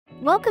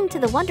Welcome to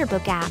the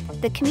Wunderbook app,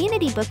 the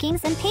community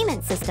bookings and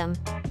payment system.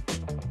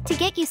 To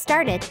get you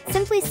started,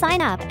 simply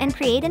sign up and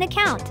create an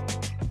account.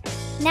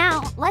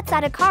 Now, let's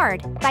add a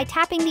card by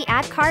tapping the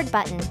Add Card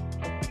button.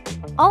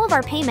 All of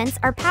our payments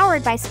are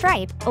powered by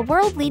Stripe, a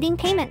world-leading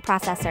payment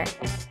processor.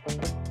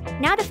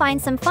 Now to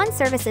find some fun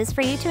services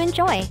for you to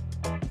enjoy.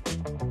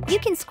 You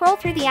can scroll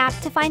through the app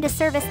to find a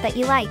service that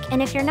you like,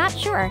 and if you're not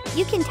sure,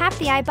 you can tap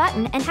the I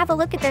button and have a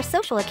look at their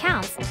social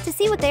accounts to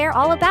see what they are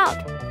all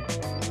about.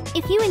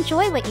 If you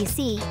enjoy what you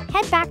see,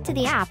 head back to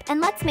the app and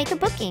let's make a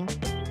booking.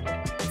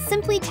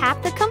 Simply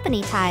tap the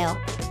company tile.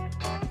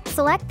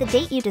 Select the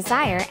date you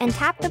desire and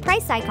tap the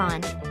price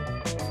icon.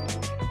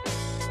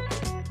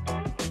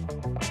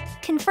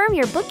 Confirm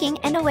your booking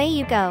and away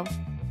you go.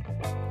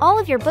 All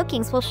of your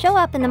bookings will show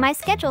up in the My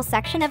Schedule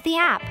section of the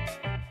app.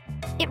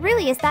 It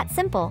really is that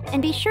simple,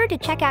 and be sure to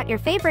check out your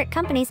favorite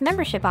company's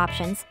membership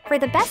options for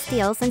the best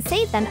deals and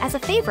save them as a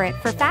favorite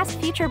for fast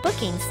future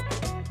bookings.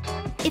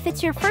 If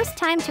it's your first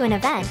time to an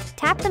event,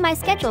 tap the My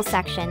Schedule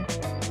section.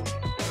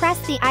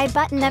 Press the I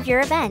button of your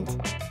event.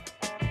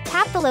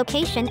 Tap the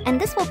location and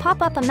this will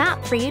pop up a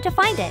map for you to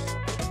find it.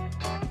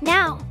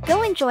 Now,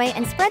 go enjoy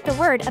and spread the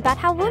word about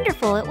how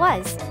wonderful it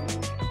was.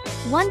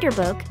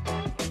 Wunderbook,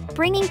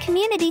 bringing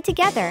community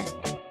together.